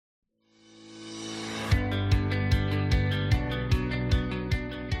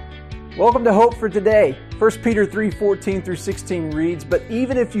Welcome to Hope for Today. 1 Peter 3:14 through 16 reads, "But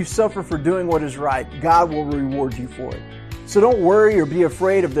even if you suffer for doing what is right, God will reward you for it. So don't worry or be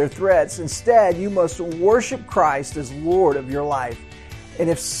afraid of their threats. Instead, you must worship Christ as Lord of your life. And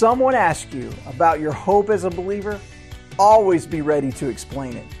if someone asks you about your hope as a believer, always be ready to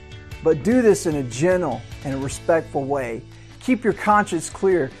explain it. But do this in a gentle and a respectful way. Keep your conscience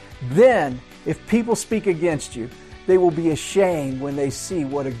clear. Then, if people speak against you, they will be ashamed when they see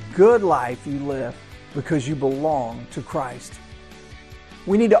what a good life you live because you belong to Christ."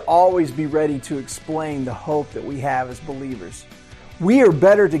 We need to always be ready to explain the hope that we have as believers. We are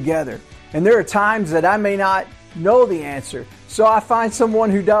better together, and there are times that I may not know the answer, so I find someone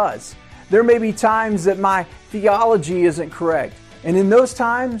who does. There may be times that my theology isn't correct, and in those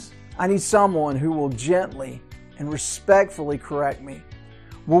times, I need someone who will gently and respectfully correct me.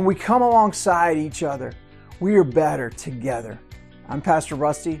 When we come alongside each other, we are better together. I'm Pastor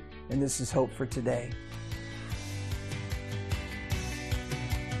Rusty, and this is Hope for Today.